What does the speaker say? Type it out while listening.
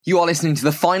You are listening to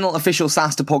the final official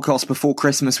SaaStr podcast before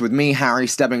Christmas with me, Harry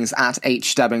Stebbings, at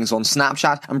HStebbings on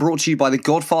Snapchat, and brought to you by the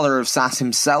godfather of SaaS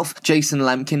himself, Jason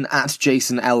Lemkin, at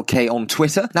JasonLK on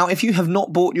Twitter. Now, if you have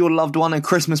not bought your loved one a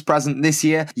Christmas present this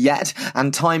year yet,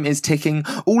 and time is ticking,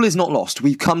 all is not lost.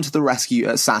 We've come to the rescue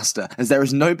at SaaStr, as there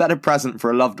is no better present for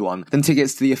a loved one than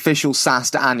tickets to the official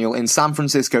SaaStr Annual in San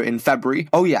Francisco in February.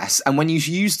 Oh yes, and when you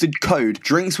use the code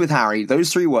DrinksWithHarry,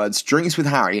 those 3 words,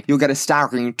 DrinksWithHarry, you'll get a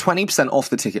staggering 20% off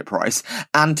the ticket price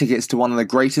and tickets to one of the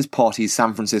greatest parties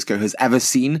San Francisco has ever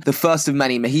seen, the first of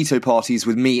many mojito parties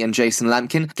with me and Jason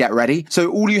Lemkin. Get ready. So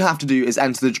all you have to do is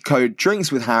enter the code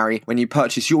DrinksWithHarry when you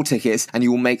purchase your tickets, and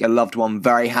you will make a loved one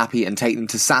very happy and take them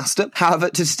to SaaStr. However,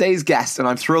 to today's guest, and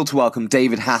I'm thrilled to welcome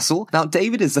David Hassell. Now,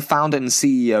 David is the founder and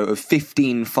CEO of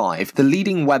 15Five, the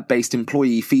leading web-based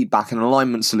employee feedback and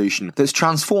alignment solution that's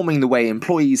transforming the way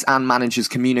employees and managers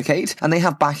communicate, and they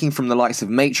have backing from the likes of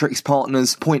Matrix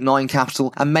Partners, Point 9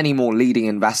 Capital, and many more leading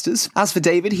investors. As for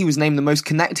David, he was named the most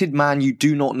connected man you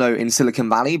do not know in Silicon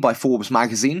Valley by Forbes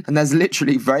magazine, and there's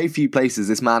literally very few places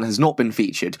this man has not been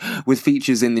featured, with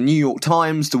features in the New York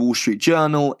Times, the Wall Street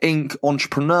Journal, Inc.,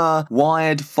 Entrepreneur,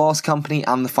 Wired, Fast Company,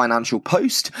 and the Financial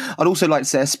Post. I'd also like to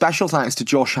say a special thanks to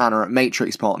Josh Hanna at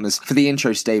Matrix Partners for the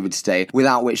intro to David today,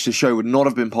 without which the show would not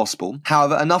have been possible.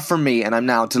 However, enough from me, and I'm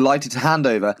now delighted to hand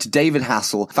over to David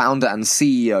Hassell, founder and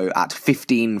CEO at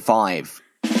 15Five.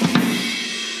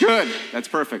 Good. That's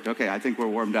perfect. Okay, I think we're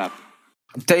warmed up.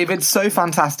 David, so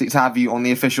fantastic to have you on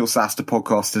the official SaaStr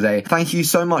podcast today. Thank you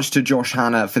so much to Josh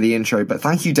Hanna for the intro, but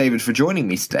thank you, David, for joining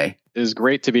me today. It is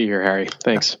great to be here, Harry.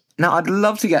 Thanks. Now, I'd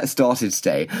love to get started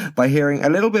today by hearing a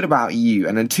little bit about you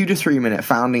and a 2 to 3 minute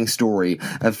founding story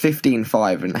of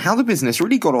 15Five and how the business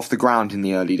really got off the ground in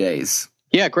the early days.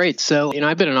 Yeah, great. So,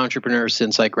 I've been an entrepreneur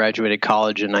since I graduated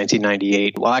college in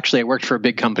 1998. Well, actually, I worked for a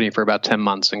big company for about 10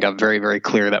 months and got very, very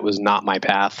clear that was not my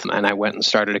path. And I went and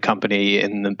started a company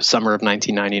in the summer of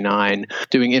 1999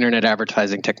 doing internet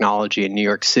advertising technology in New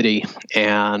York City,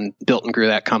 and built and grew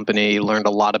that company, learned a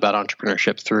lot about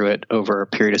entrepreneurship through it over a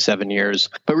period of 7 years,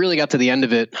 but really got to the end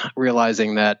of it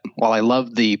realizing that while I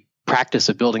loved the practice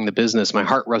of building the business, my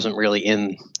heart wasn't really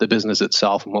in the business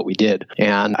itself and what we did.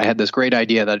 And I had this great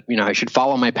idea that, I should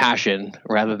follow my passion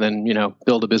rather than,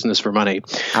 build a business for money.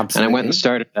 Absolutely. And I went and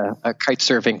started a kite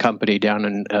surfing company down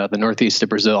in the northeast of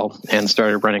Brazil and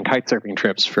started running kite surfing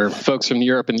trips for folks from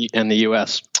Europe and the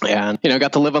US. And,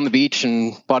 got to live on the beach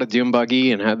and bought a dune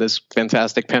buggy and had this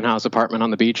fantastic penthouse apartment on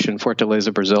the beach in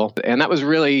Fortaleza, Brazil. And that was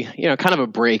really, kind of a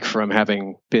break from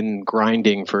having been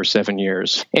grinding for 7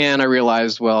 years. And I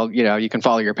realized, well, you can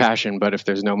follow your passion, but if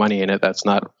there's no money in it, that's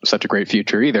not such a great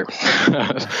future either.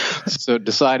 So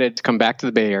decided to come back to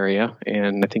the Bay Area,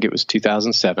 and I think it was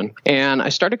 2007. And I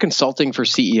started consulting for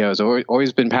CEOs. I've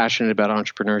always been passionate about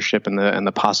entrepreneurship and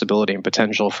the possibility and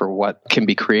potential for what can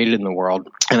be created in the world.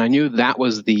 And I knew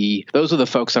those are the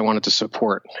folks I wanted to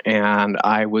support. And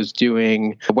I was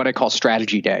doing what I call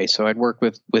strategy day. So I'd work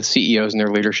with CEOs and their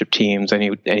leadership teams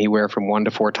anywhere from 1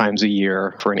 to 4 times a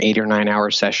year for an 8 or 9 hour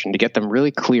session to get them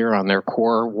really clear on their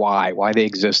core why they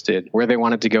existed, where they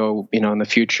wanted to go, in the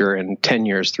future in 10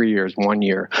 years, 3 years, 1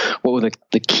 year. What were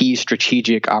the key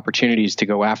strategic opportunities to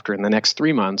go after in the next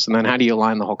 3 months? And then how do you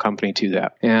align the whole company to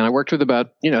that? And I worked with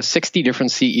about, 60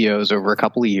 different CEOs over a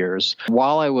couple of years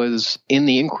while I was in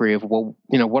the inquiry of, well,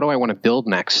 what do I want to build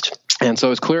next? And so it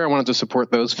was clear I wanted to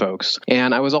support those folks.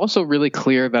 And I was also really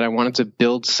clear that I wanted to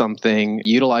build something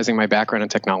utilizing my background in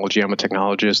technology. I'm a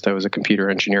technologist. I was a computer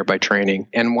engineer by training,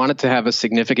 and wanted to have a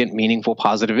significant, meaningful,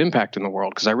 positive impact in the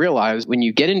world. Because I realized when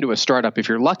you get into a startup, if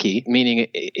you're lucky, meaning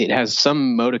it has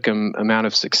some modicum amount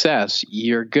of success,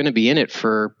 you're going to be in it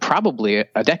for probably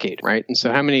a decade, right? And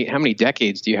so how many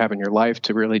decades do you have in your life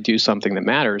to really do something that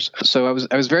matters? So I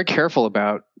was very careful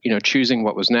about choosing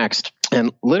what was next.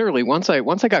 And literally, once I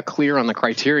got clear on the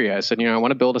criteria, I said, I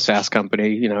want to build a SaaS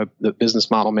company. The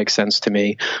business model makes sense to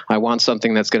me. I want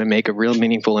something that's going to make a real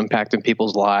meaningful impact in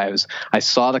people's lives. I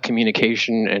saw the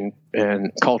communication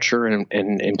and culture and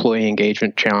employee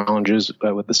engagement challenges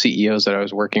with the CEOs that I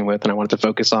was working with, and I wanted to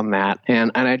focus on that.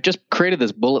 And I just created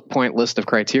this bullet point list of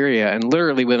criteria. And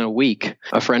literally within a week,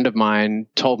 a friend of mine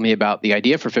told me about the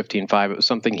idea for 15Five. It was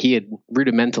something he had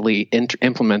rudimentarily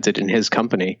implemented in his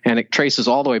company. And it traces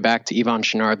all the way back to Yvon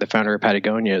Chouinard, the founder of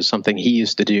Patagonia, is something he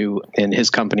used to do in his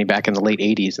company back in the late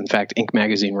 80s. In fact, Inc.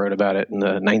 magazine wrote about it in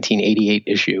the 1988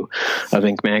 issue of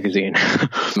Inc. magazine.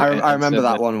 I remember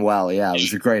that one well. Yeah, it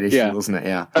was a great issue. issue, wasn't it?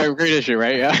 Yeah. Oh, great issue,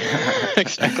 right? Yeah,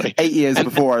 exactly. 8 years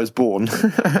before I was born.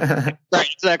 Right,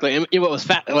 exactly. And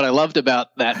what I loved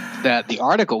about that the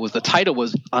article was the title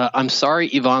was "I'm sorry,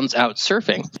 Yvonne's out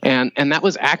surfing," and that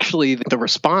was actually the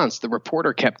response the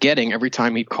reporter kept getting every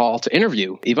time he'd call to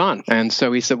interview Yvonne. And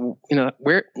so he said, well,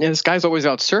 this guy's always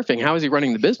out surfing. How is he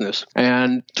running the business?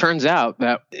 And turns out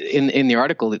that in the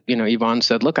article, Yvonne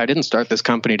said, look, I didn't start this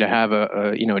company to have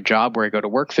a job where I go to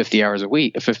work 50 hours a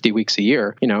week, 50 weeks a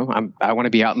year. I want to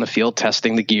be out in the field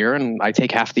testing the gear, and I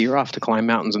take half the year off to climb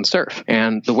mountains and surf.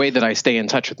 And the way that I stay in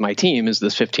touch with my team is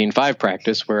this 15-5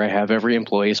 practice, where I have every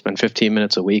employee spend 15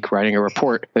 minutes a week writing a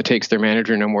report that takes their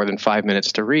manager no more than 5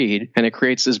 minutes to read. And it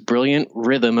creates this brilliant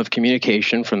rhythm of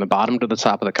communication from the bottom to the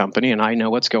top of the company. And I know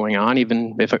what's going on,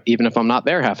 even if I'm not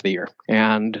there half the year.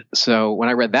 And so when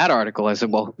I read that article, I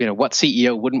said, well, what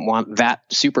CEO wouldn't want that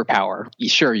superpower?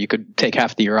 Sure, you could take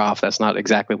half the year off. That's not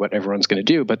exactly what everyone's going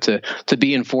to do. But to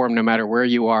be informed no matter where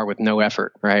you are with no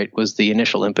effort, right, was the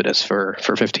initial impetus for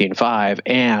 15-5.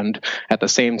 And at the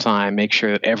same time, make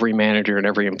sure that every manager and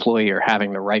every employee are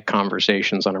having the right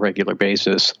conversations on a regular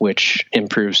basis, which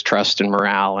improves trust and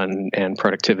morale and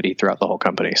productivity throughout the whole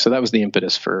company. So that was the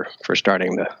impetus for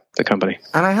starting the company.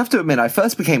 And I have to admit, I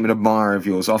first became an admirer of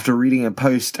yours after reading a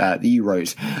post that you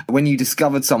wrote when you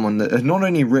discovered someone that had not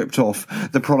only ripped off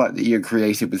the product that you had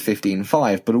created with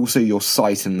 15-5, but also your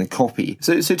site and the copy.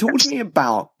 So talk to me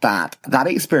about that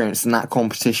experience and that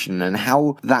competition and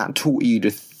how that taught you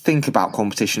to think about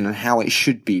competition and how it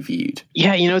should be viewed.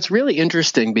 Yeah, it's really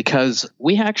interesting because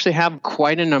we actually have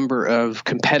quite a number of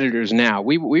competitors now.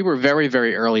 We were very,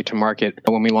 very early to market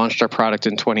when we launched our product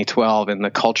in 2012 in the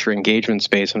culture engagement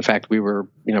space. In fact, we were,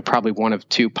 probably one of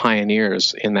two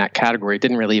pioneers in that category. It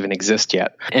didn't really even exist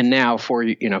yet. And now,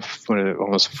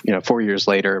 almost 4 years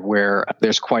later, where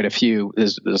there's quite a few,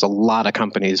 there's a lot of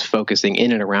companies focusing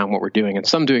in and around what we're doing, and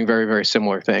some doing very, very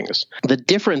similar things. The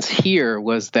difference here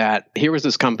was that here was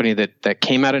this company that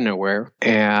came out of nowhere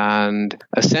and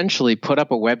essentially put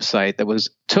up a website that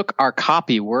took our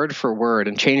copy word for word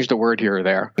and changed a word here or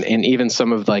there, and even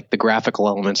some of the graphical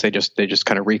elements they just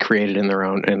kind of recreated in their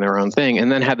own thing,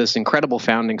 and then had this incredible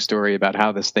founding story about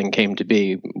how this thing came to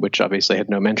be, which obviously had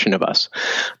no mention of us.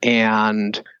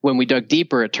 And when we dug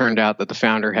deeper, it turned out that the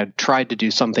founder had tried to do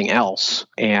something else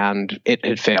and it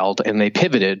had failed, and they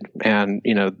pivoted, and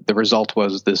the result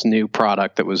was this new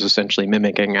product that was essentially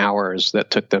mimicking ours that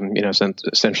took them,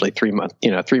 essentially 3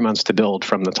 months to build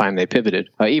from the time they pivoted,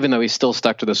 even though he still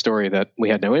stuck to the story that we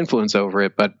had no influence over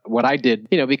it. But what I did,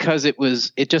 because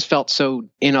it just felt so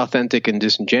inauthentic and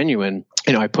disingenuous,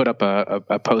 I put up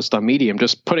a post on Medium,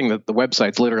 just putting the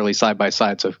websites literally side by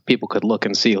side so people could look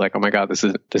and see oh my God, this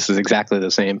is exactly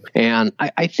the same. And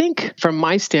I think from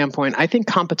my standpoint, I think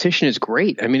competition is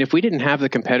great. I mean, if we didn't have the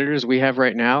competitors we have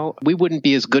right now, we wouldn't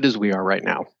be as good as we are right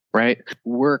now. Right?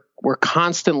 We're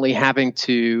constantly having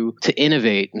to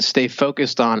innovate and stay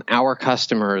focused on our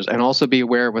customers and also be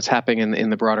aware of what's happening in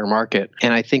the broader market.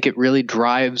 And I think it really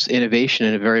drives innovation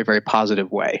in a very, very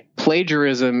positive way.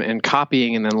 Plagiarism and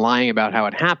copying and then lying about how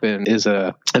it happened is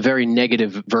a very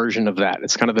negative version of that.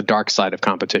 It's kind of the dark side of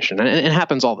competition. And it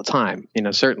happens all the time,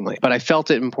 certainly. But I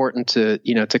felt it important to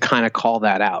kind of call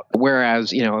that out.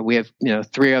 Whereas, we have,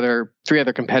 three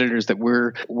other competitors that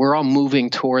we're all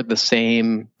moving toward the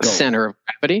same center of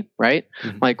gravity, right?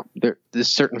 Mm-hmm. There's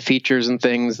certain features and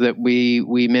things that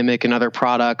we mimic in other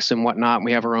products and whatnot.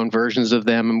 We have our own versions of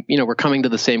them. We're coming to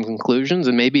the same conclusions,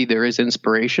 and maybe there is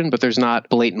inspiration, but there's not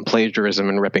blatant plagiarism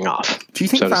and ripping off. Do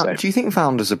you think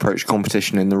founders approach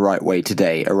competition in the right way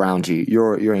today around you?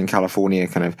 You're in California,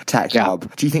 kind of tech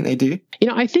hub. Do you think they do?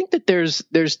 I think that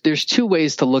there's two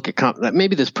ways to look at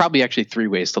maybe there's probably actually three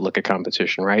ways to look at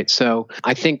competition, right? So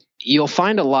I think you'll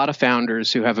find a lot of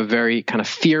founders who have a very kind of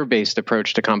fear-based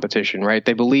approach to competition, right?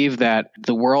 They believe that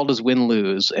the world is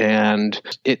win-lose and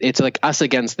it's like us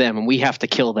against them and we have to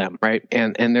kill them, right?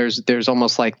 And there's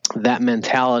almost like that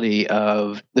mentality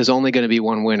of there's only going to be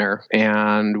one winner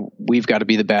and we've got to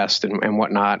be the best and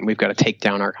whatnot, and we've got to take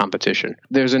down our competition.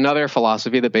 There's another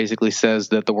philosophy that basically says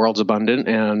that the world's abundant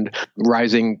and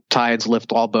rising tides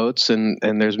lift all boats and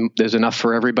there's enough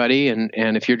for everybody, and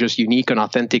if you're just unique and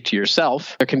authentic to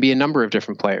yourself, there can be a number of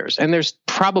different players. And there's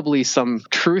probably some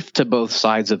truth to both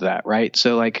sides of that, right?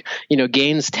 So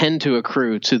gains tend to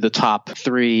accrue to the top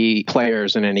three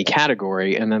players in any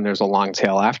category, and then there's a long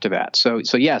tail after that. So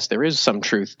yes, there is some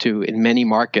truth to, in many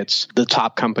markets, the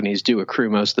top companies do accrue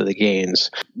most of the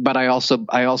gains. But I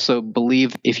also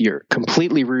believe if you're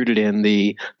completely rooted in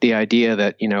the idea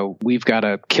that, we've got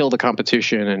to kill the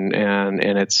competition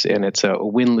and it's a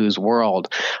win-lose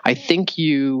world, I think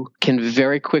you can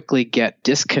very quickly get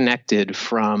disconnected disconnected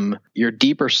from your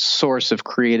deeper source of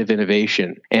creative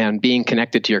innovation and being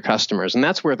connected to your customers. And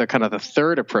that's where the kind of the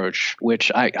third approach,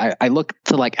 which I look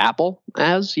to like Apple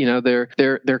as,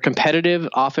 they're competitive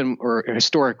often, or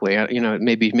historically,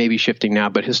 maybe shifting now,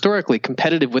 but historically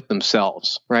competitive with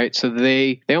themselves, right? So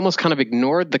they almost kind of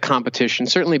ignored the competition,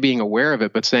 certainly being aware of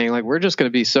it, but saying like, we're just going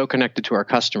to be so connected to our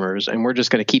customers and we're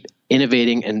just going to keep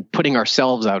innovating and putting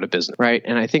ourselves out of business, right?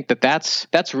 And I think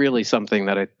that's really something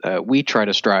that we try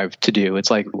to strive to do.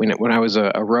 It's like when I was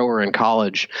a rower in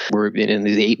college, we're in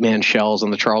these 8-man shells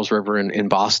on the Charles River in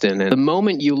Boston. And the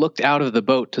moment you looked out of the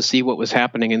boat to see what was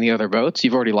happening in the other boats,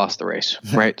 you've already lost the race,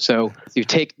 right? So you've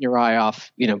taken your eye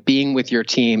off, being with your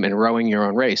team and rowing your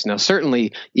own race. Now,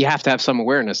 certainly you have to have some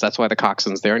awareness. That's why the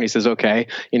coxswain's there. And he says, okay,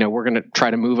 we're going to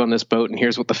try to move on this boat and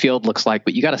here's what the field looks like,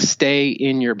 but you got to stay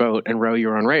in your boat and row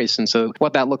your own race. And so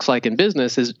what that looks like in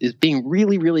business is being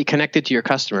really, really connected to your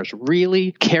customers,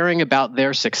 really caring about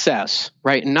their success,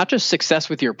 right? And not just success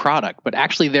with your product, but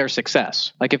actually their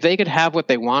success. Like if they could have what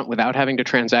they want without having to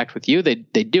transact with you, they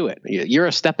do it. You're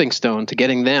a stepping stone to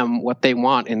getting them what they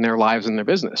want in their lives and their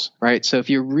business, right? So if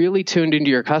you're really tuned into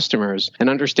your customers and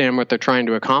understand what they're trying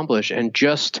to accomplish and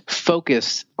just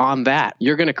focus on that,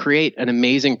 you're going to create an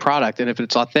amazing product. And if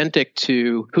it's authentic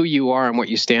to who you are and what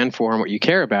you stand for and what you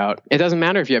care about, it doesn't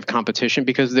matter if you have competition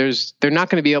because they're not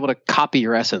going to be able to copy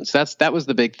your essence. That was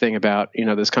the big thing about,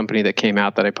 this company that came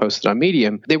out that I posted on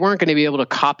Medium. They weren't going to be able to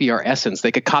copy our essence.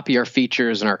 They could copy our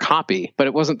features and our copy, but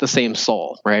it wasn't the same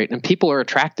soul, right? And people are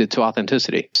attracted to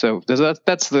authenticity. So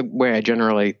that's the way I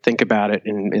generally think about it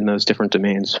in those different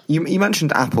domains. You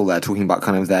mentioned Apple there, talking about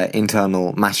kind of their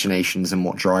internal machinations and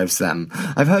what drives them.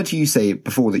 I've heard you say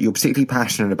before that you're particularly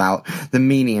passionate about the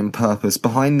meaning and purpose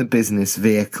behind the business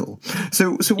vehicle.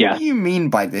 So what do you mean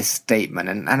by this statement,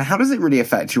 and how does it really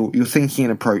affect your thinking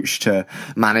and approach to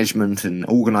management and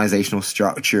organizational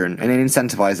structure and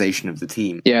incentivization of the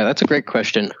team? Yeah, that's a great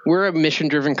question. We're a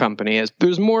mission-driven company.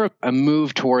 There's more of a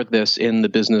move toward this in the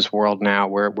business world now,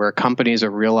 where companies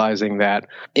are realizing that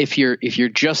if you're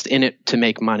just in it to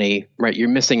make money, right, you're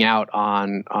missing out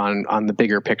on the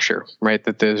bigger picture, right?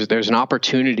 That there's an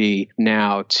opportunity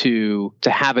now to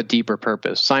have a deeper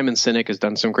purpose. Simon Sinek has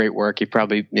done some great work. You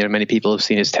probably, many people have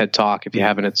seen his TED Talk. If you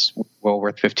haven't, it's well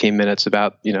worth 15 minutes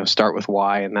about, start with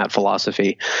why and that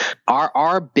philosophy.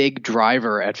 Our big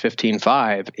driver at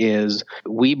 15.5 is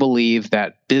we believe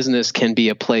that business can be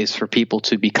a place for people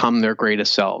to become their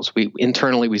greatest selves.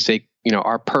 Internally, we say,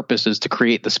 our purpose is to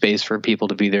create the space for people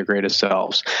to be their greatest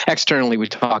selves. Externally, we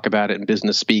talk about it in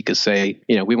business speak as say,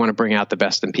 we want to bring out the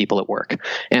best in people at work.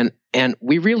 And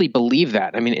we really believe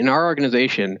that. I mean, in our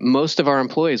organization, most of our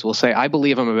employees will say, I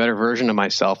believe I'm a better version of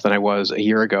myself than I was a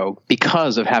year ago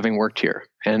because of having worked here.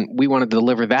 And we want to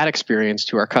deliver that experience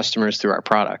to our customers through our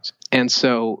product. And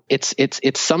so it's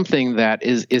something that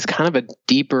is kind of a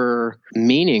deeper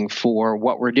meaning for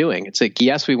what we're doing. It's like,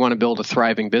 yes, we want to build a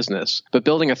thriving business, but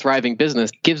building a thriving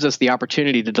business gives us the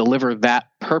opportunity to deliver that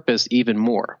purpose even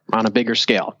more on a bigger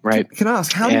scale, right? Can I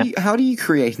ask, how do you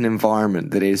create an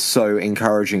environment that is so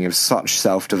encouraging of such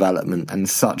self-development and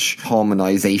such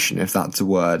harmonization, if that's a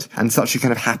word, and such a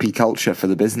kind of happy culture for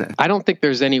the business? I don't think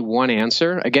there's any one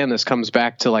answer. Again, this comes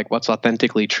back to like what's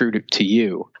authentically true to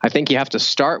you. I think you have to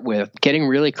start with getting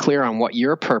really clear on what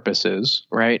your purpose is,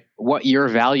 right? What your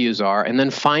values are, and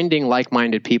then finding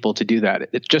like-minded people to do that.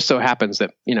 It just so happens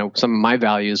that, some of my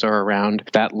values are around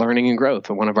that learning and growth.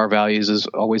 And one of our values is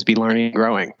always be learning and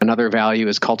growing. Another value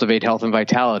is cultivate health and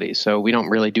vitality. So we don't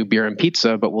really do beer and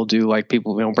pizza, but we'll do like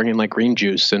people, we don't bring in like green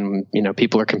juice and,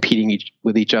 people are competing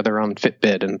with each other on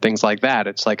Fitbit and things like that.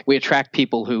 It's like we attract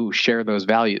people who share those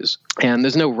values. And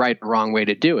there's no right or wrong way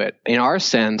to do it. In our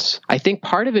sense, I think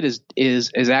part of it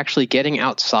is actually getting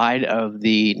outside of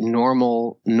the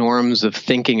normal norms of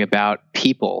thinking about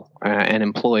people and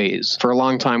employees. For a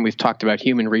long time, we've talked about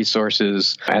human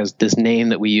resources as this name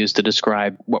that we use to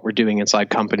describe what we're doing inside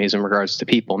companies in regards to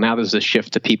people. Now there's a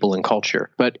shift to people and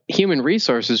culture. But human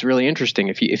resource is really interesting.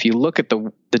 If you look at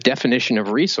the definition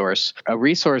of resource, a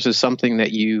resource is something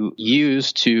that you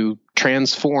use to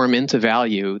transform into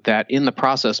value that in the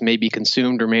process may be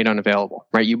consumed or made unavailable,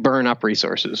 right? You burn up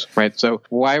resources, right? So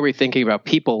why are we thinking about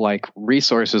people like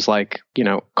resources like,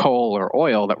 coal or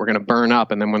oil that we're going to burn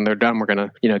up, and then when they're done, we're going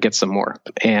to, get some more.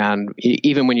 And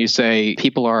even when you say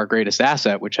people are our greatest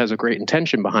asset, which has a great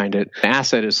intention behind it, an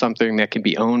asset is something that can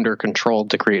be owned or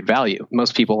controlled to create value.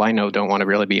 Most people I know don't want to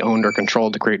really be owned or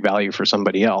controlled to create value for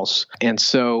somebody else. And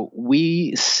so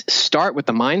we start with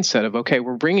the mindset of, okay,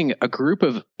 we're bringing a group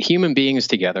of human human beings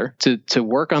together to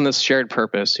work on this shared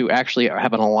purpose, who actually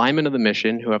have an alignment of the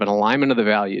mission, who have an alignment of the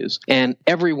values. And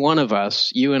every one of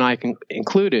us, you and I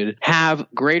included, have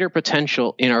greater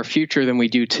potential in our future than we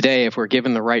do today if we're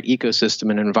given the right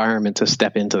ecosystem and environment to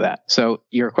step into that. So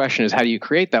your question is, how do you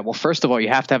create that? Well, first of all, you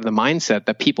have to have the mindset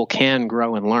that people can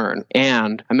grow and learn.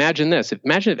 And imagine this.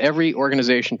 Imagine if every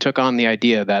organization took on the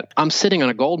idea that I'm sitting on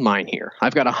a gold mine here.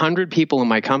 I've got 100 people in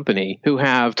my company who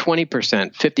have 20%,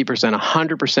 50%,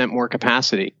 100% more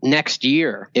capacity. Next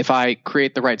year, if I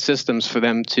create the right systems for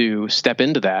them to step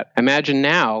into that, imagine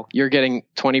now you're getting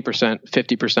 20%,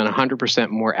 50%, 100%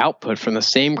 more output from the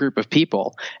same group of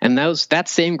people. And that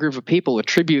same group of people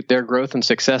attribute their growth and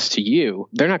success to you.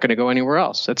 They're not going to go anywhere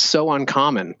else. That's so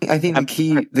uncommon. I think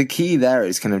the key there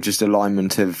is kind of just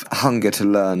alignment of hunger to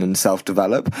learn and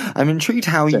self-develop. I'm intrigued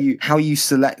how you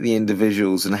select the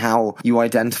individuals and how you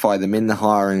identify them in the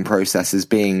hiring process as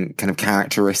being kind of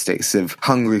characteristics of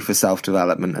hungry for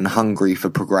self-development and hungry for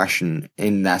progression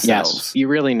in themselves. Yes, you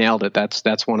really nailed it.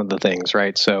 That's one of the things,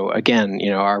 right? So again,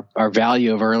 our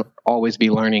value of always be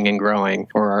learning and growing,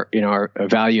 or our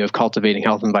value of cultivating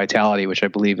health and vitality, which I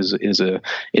believe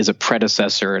is a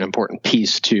predecessor, an important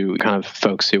piece to kind of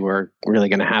folks who are really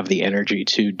going to have the energy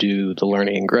to do the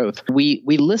learning and growth. We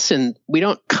listen. We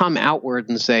don't come outward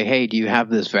and say, "Hey, do you have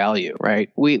this value?" Right?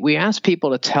 We ask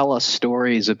people to tell us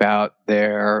stories about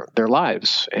their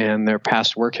lives and their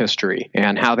past work history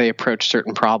and how they approached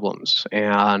certain problems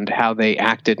and how they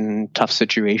acted in tough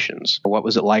situations. What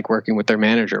was it like working with their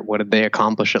manager? What did they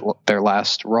accomplish at their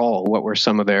last role? What were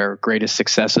some of their greatest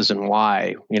successes and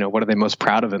why? What are they most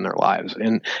proud of in their lives?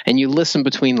 And you listen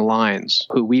between the lines.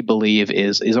 Who we believe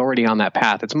is already on that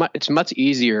path. It's much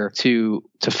easier to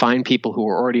find people who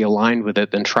are already aligned with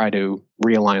it than try to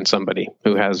realign somebody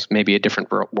who has maybe a different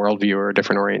worldview or a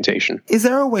different orientation. Is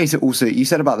there a way to also, you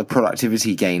said about the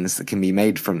productivity gains that can be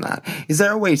made from that. Is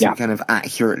there a way to kind of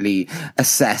accurately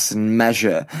assess and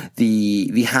measure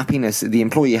the happiness, the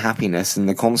employee happiness and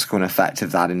the consequent effect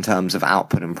of that in terms of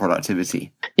output and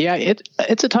productivity? Yeah,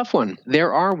 it's a tough one.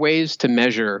 There are ways to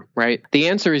measure, right? The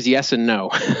answer is yes and no.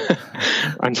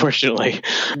 Unfortunately,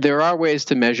 there are ways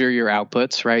to measure your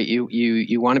outputs, right?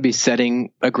 You want to be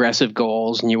setting aggressive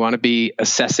goals, and you want to be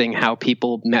assessing how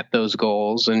people met those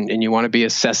goals, and you want to be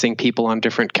assessing people on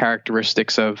different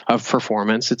characteristics of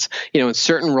performance. It's, in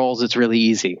certain roles, it's really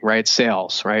easy, right?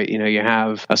 Sales, right? You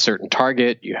have a certain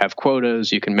target, you have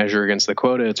quotas, you can measure against the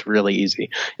quota. It's really easy.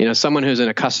 Someone who's in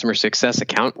a customer success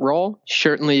account role,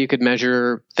 certainly you could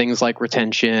measure things like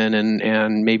retention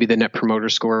and maybe the net promoter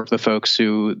score of the folks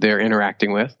who they're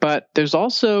interacting with. But there's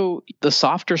also the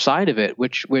softer side of it,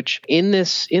 which in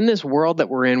this world that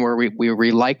we're in, where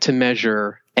we like to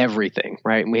measure everything,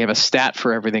 right? And we have a stat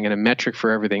for everything and a metric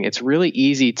for everything. It's really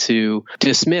easy to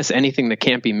dismiss anything that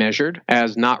can't be measured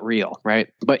as not real, right?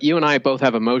 But you and I both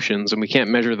have emotions, and we can't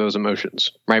measure those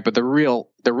emotions, right? But they're real,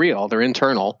 they're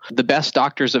internal. The best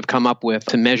doctors have come up with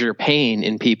to measure pain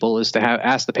in people is to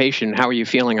ask the patient, how are you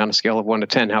feeling on a scale of 1 to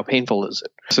 10? How painful is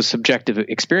it? It's a subjective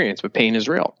experience, but pain is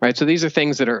real, right? So these are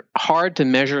things that are hard to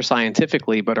measure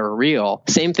scientifically, but are real.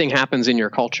 Same thing happens in your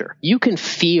culture. You can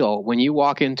feel when you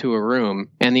walk into a room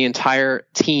and the entire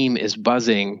team is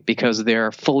buzzing because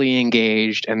they're fully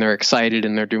engaged and they're excited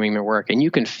and they're doing their work. And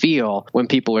you can feel when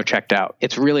people are checked out.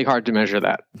 It's really hard to measure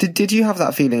that. Did you have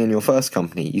that feeling in your first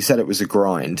company? You said it was a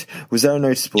grind. Was there a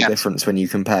noticeable difference when you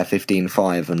compare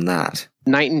 15.5 and that?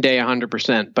 Night and day,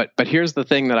 100%. But here's the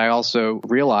thing that I also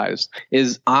realized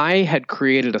is I had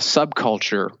created a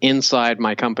subculture inside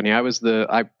my company. I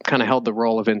kind of held the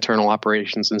role of internal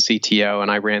operations and CTO,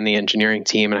 and I ran the engineering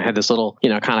team, and I had this little,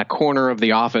 kind of corner of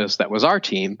the office that was our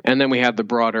team. And then we had the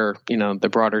broader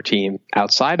team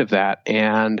outside of that.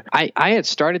 And I had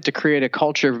started to create a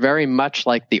culture very much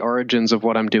like the origins of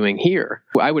what I'm doing here.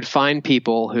 I would find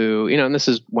people who, and this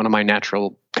is one of my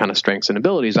natural kind of strengths and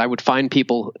abilities. I would find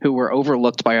people who were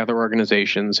overlooked by other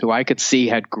organizations who I could see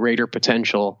had greater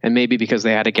potential, and maybe because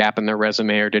they had a gap in their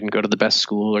resume or didn't go to the best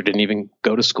school or didn't even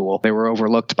go to school, they were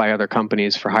overlooked by other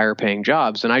companies for higher paying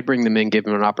jobs. And I'd bring them in, give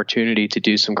them an opportunity to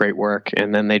do some great work,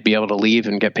 and then they'd be able to leave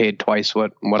and get paid twice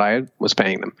what I was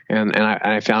paying them. And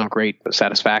I found great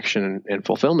satisfaction and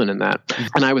fulfillment in that.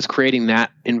 And I was creating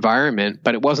that environment,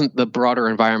 but it wasn't the broader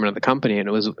environment of the company. And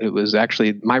it was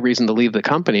actually my reason to leave the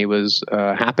company was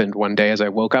happened one day as I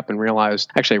woke up and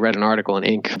realized, actually I read an article in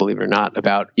Inc., believe it or not,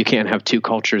 about you can't have two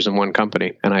cultures in one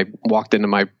company. And I walked into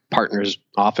my partner's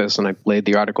office, and I laid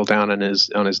the article down on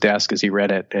his desk as he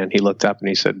read it, and he looked up and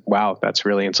he said, "Wow, that's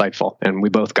really insightful." And we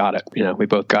both got it. We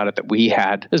both got it that we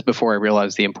had, this is before I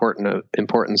realized the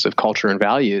importance of culture and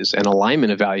values and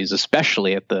alignment of values,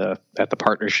 especially at the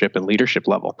partnership and leadership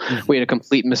level. Mm-hmm. We had a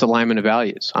complete misalignment of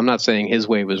values. I'm not saying his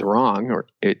way was wrong, or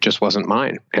it just wasn't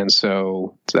mine. And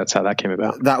so that's how that came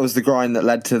about. That was the grind that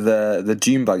led to the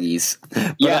Dune buggies.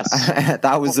 Yes.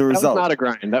 That was the result. That was not a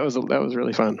grind. That was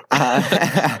really fun.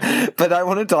 But I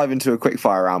want to dive into a quick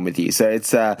fire round with you. So it's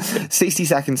 60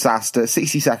 seconds SaaStr,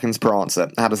 60 seconds per answer.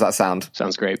 How does that sound?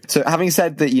 Sounds great. So having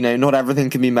said that, not everything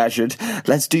can be measured,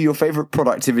 let's do your favorite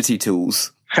productivity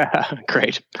tools.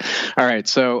 Great. All right.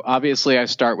 So obviously I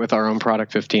start with our own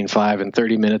product 15.5, and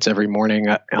 30 minutes every morning.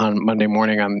 On Monday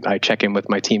morning, I check in with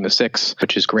my team of 6,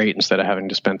 which is great instead of having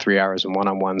to spend 3 hours in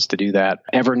one-on-ones to do that.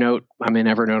 Evernote, I'm in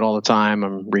Evernote all the time.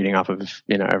 I'm reading off of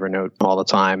Evernote all the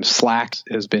time. Slack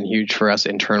has been huge for us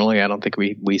internally. I don't think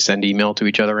we send email to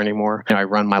each other anymore. I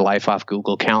run my life off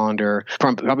Google Calendar.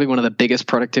 Probably one of the biggest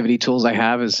productivity tools I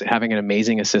have is having an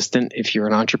amazing assistant. If you're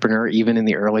an entrepreneur, even in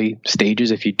the early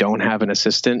stages, if you don't have an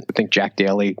assistant, I think Jack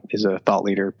Daly is a thought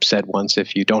leader, said once,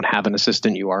 if you don't have an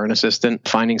assistant, you are an assistant.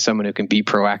 Finding someone who can be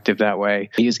proactive that way.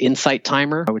 I use Insight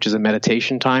Timer, which is a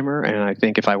meditation timer. And I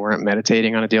think if I weren't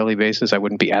meditating on a daily basis, I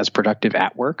wouldn't be as productive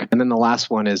at work. And then the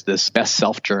last one is this Best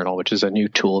Self Journal, which is a new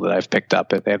tool that I've picked up.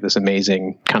 They have this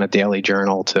amazing kind of daily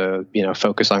journal to,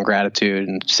 focus on gratitude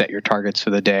and set your targets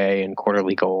for the day and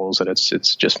quarterly goals. And it's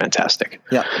just fantastic.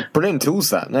 Yeah, brilliant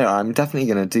tools that. No, I'm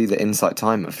definitely going to do the Insight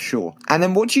Timer for sure. And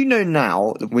then what do you know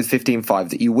now with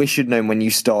 15.5 that you wish you'd known when you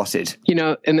started?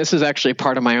 And this is actually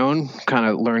part of my own kind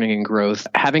of learning and growth,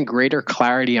 having greater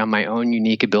clarity on my own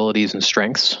unique abilities and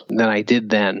strengths than I did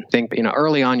then. I think,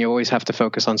 early on, you always have to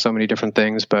focus on so many different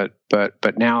things, but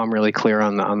now I'm really clear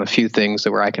on the few things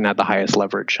where I can add the highest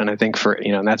leverage. And I think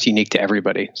and that's unique to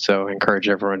everybody. So I encourage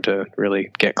everyone to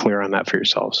really get clear on that for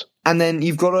yourselves. And then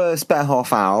you've got a spare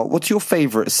half hour. What's your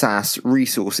favorite SaaS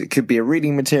resource? It could be a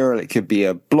reading material. It could be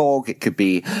a blog. It could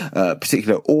be a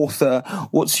particular author.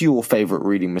 What's your favorite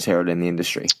reading material in the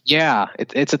industry? Yeah,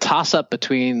 it's a toss-up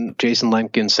between Jason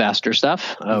Lemkin's SaaStr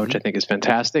stuff, which I think is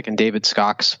fantastic, and David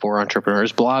Skock's For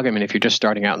Entrepreneurs blog. I mean, if you're just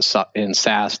starting out in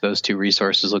SaaS, those two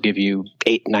resources will give you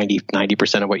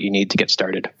 90% of what you need to get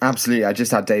started. Absolutely. I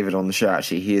just had David on the show,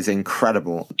 actually. He is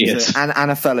incredible. Yes.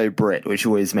 And a fellow Brit, which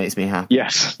always makes me happy.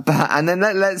 Yes. And then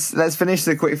let's finish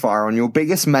the quickfire on your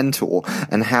biggest mentor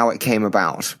and how it came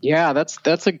about. Yeah, that's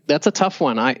a tough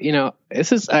one.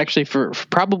 This is actually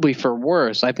probably for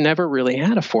worse. I've never really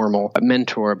had a formal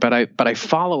mentor, but I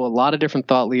follow a lot of different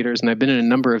thought leaders, and I've been in a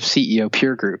number of CEO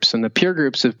peer groups, and the peer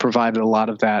groups have provided a lot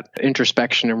of that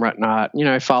introspection and whatnot.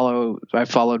 I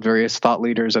followed various thought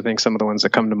leaders. I think some of the ones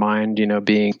that come to mind,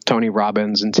 being Tony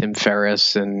Robbins and Tim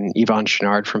Ferriss and Yvon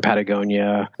Chouinard from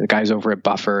Patagonia, the guys over at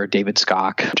Buffer, David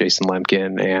Skock, Jason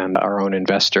Lemkin, and our own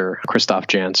investor, Christoph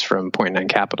Jantz from Point Nine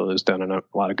Capital, who's done a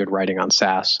lot of good writing on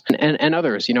SaaS, and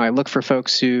others. I look for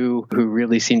folks who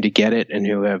really seem to get it and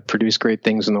who have produced great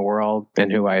things in the world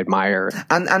and who I admire.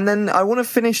 And then I want to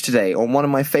finish today on one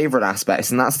of my favorite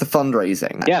aspects, and that's the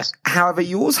fundraising. Yes. However,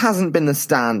 yours hasn't been the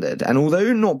standard, and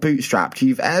although not bootstrapped,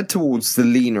 you've erred towards the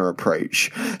leaner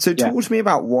approach. So talk to me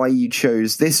about why you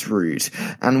chose this route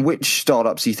and which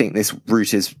startups you think this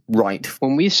route is right.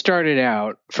 When we started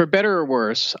out, for better or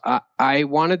worse, I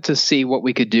wanted to see what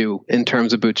we could do in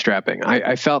terms of bootstrapping.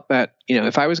 I felt that,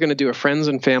 if I was going to do a friends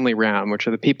and family round, which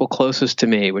are the people closest to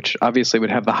me, which obviously would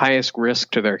have the highest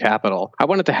risk to their capital, I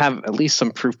wanted to have at least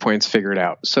some proof points figured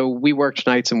out. So we worked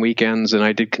nights and weekends, and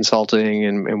I did consulting,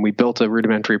 and we built a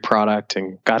rudimentary product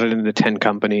and got it into 10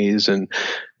 companies. And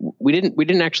we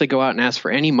didn't actually go out and ask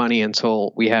for any money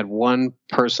until we had one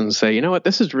person say, you know what,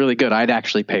 this is really good. I'd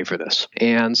actually pay for this.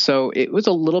 And so it was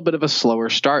a little bit of a slower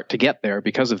start to get there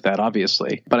because of that,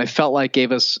 obviously. But I felt like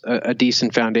gave us a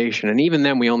decent foundation. And even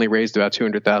then, we only raised about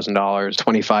 $200,000,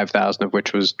 $25,000 of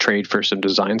which was trade for some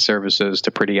design services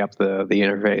to pretty up the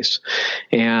interface.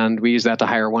 And we used that to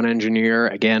hire one engineer.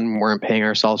 Again, weren't paying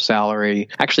ourselves salary.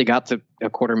 Actually got to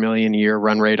 $250,000 a year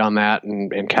run rate on that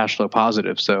and cash flow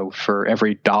positive. So for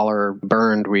every dollar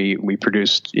burned, we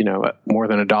produced, more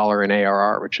than $1 in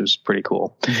ARR, which was pretty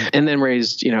cool. And then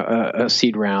raised, a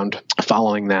seed round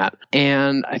following that.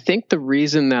 And I think the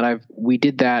reason that we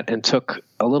did that and took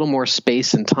a little more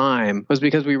space and time was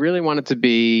because we really wanted to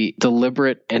be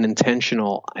deliberate and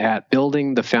intentional at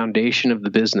building the foundation of the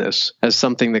business as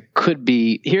something that could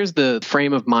be, here's the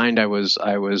frame of mind I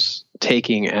was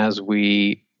taking as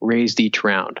we raised each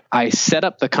round. I set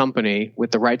up the company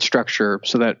with the right structure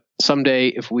so that someday,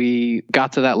 if we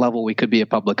got to that level, we could be a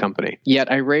public company.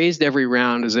 Yet I raised every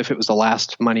round as if it was the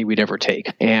last money we'd ever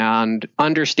take. And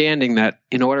understanding that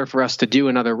in order for us to do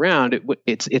another round,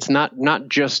 it's not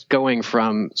just going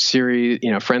from series,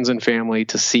 friends and family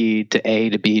to C to A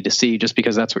to B to C, just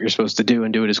because that's what you're supposed to do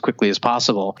and do it as quickly as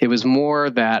possible. It was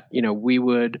more that, we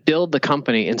would build the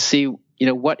company and see,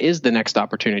 what is the next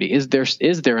opportunity? Is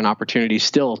there an opportunity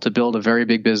still to build a very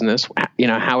big business?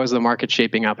 How is the market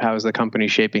shaping up? How is the company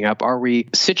shaping up? Are we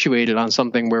situated on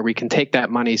something where we can take that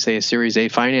money, say a Series A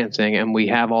financing, and we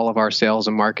have all of our sales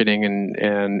and marketing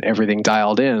and everything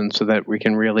dialed in so that we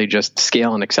can really just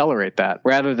scale and accelerate that,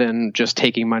 rather than just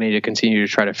taking money to continue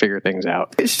to try to figure things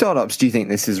out? Which startups do you think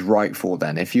this is right for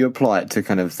then? If you apply it to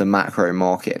kind of the macro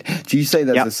market, do you say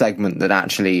there's a segment that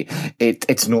actually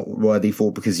it's not worthy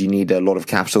for because you need a lot of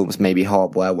capital, maybe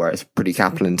hardware where it's pretty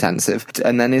capital intensive,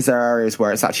 and then is there areas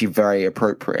where it's actually very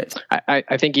appropriate?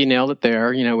 I think you nailed it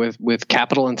there. With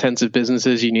capital intensive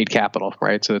businesses, you need capital,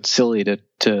 right? So it's silly to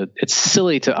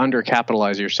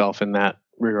undercapitalize yourself in that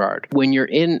regard. When you're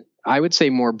in, I would say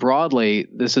more broadly,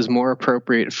 this is more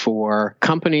appropriate for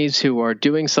companies who are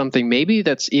doing something maybe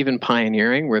that's even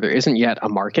pioneering where there isn't yet a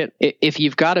market. If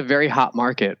you've got a very hot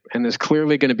market and there's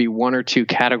clearly going to be one or two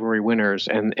category winners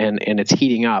and it's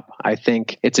heating up, I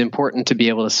think it's important to be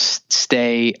able to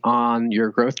stay on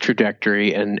your growth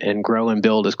trajectory and grow and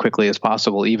build as quickly as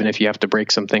possible, even if you have to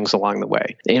break some things along the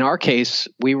way. In our case,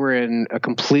 we were in a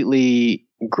completely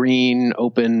green,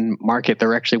 open market.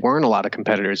 There actually weren't a lot of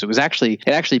competitors. It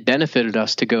actually benefited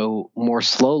us to go more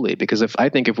slowly, because if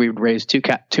we would raise too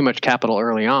much capital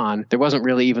early on, there wasn't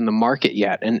really even the market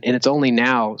yet. And it's only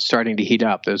now starting to heat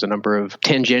up. There's a number of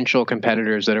tangential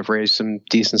competitors that have raised some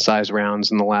decent sized rounds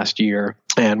in the last year.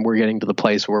 And we're getting to the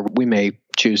place where we may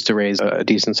choose to raise a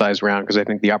decent sized round, because I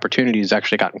think the opportunity has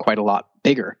actually gotten quite a lot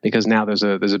bigger, because now there's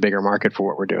a bigger market for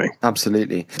what we're doing.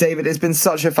 Absolutely. David, it's been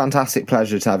such a fantastic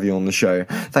pleasure to have you on the show.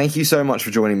 Thank you so much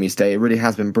for joining me today. It really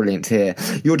has been brilliant to hear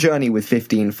your journey with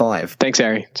 15Five. Thanks,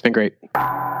 Harry. It's been great.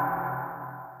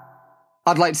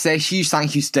 I'd like to say a huge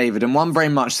thank you to David, and one very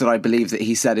much that I believe that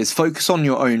he said is focus on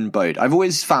your own boat. I've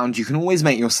always found you can always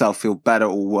make yourself feel better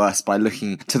or worse by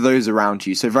looking to those around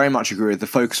you, so very much agree with the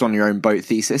focus on your own boat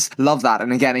thesis. Love that,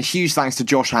 and again, a huge thanks to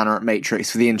Josh Hanna at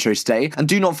Matrix for the intro today, and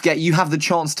do not forget you have the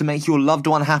chance to make your loved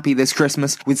one happy this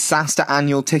Christmas with SaaStr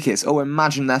annual tickets. Oh,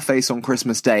 imagine their face on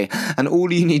Christmas Day, and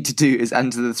all you need to do is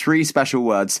enter the 3 special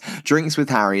words, Drinks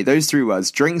with Harry, those 3 words,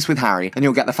 Drinks with Harry, and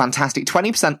you'll get the fantastic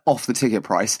 20% off the ticket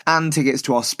price, and tickets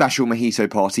to our special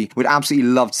mojito party. We'd absolutely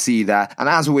love to see you there, and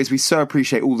as always, we so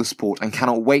appreciate all the support and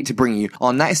cannot wait to bring you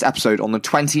our next episode on the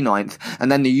 29th, and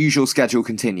then the usual schedule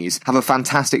continues. Have a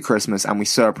fantastic Christmas, and we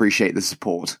so appreciate the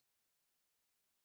support.